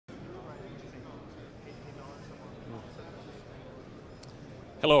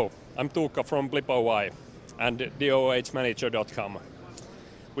Hello, I'm Tuukka from Blip and DOOHmanager.com.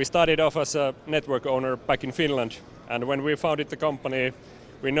 We started off as a network owner back in Finland, and when we founded the company,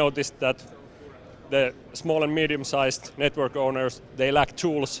 we noticed that the small and medium-sized network owners, they lack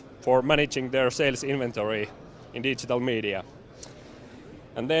tools for managing their sales inventory in digital media.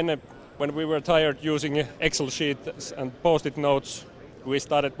 And then when we were tired using Excel sheets and post-it notes, we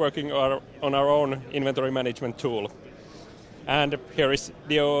started working on our own inventory management tool. And here is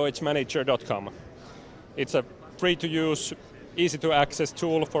DOOHmanager.com. It's a free-to-use, easy-to-access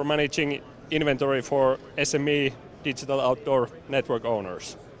tool for managing inventory for SME digital outdoor network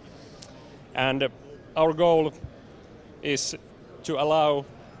owners. And our goal is to allow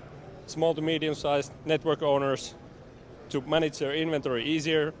small to medium-sized network owners to manage their inventory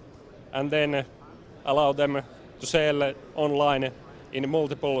easier and then allow them to sell online in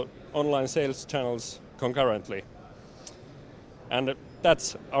multiple online sales channels concurrently. And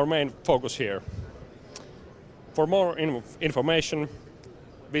that's our main focus here. For more information,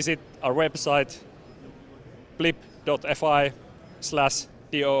 visit our website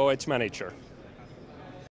blip.fi/DOOHmanager.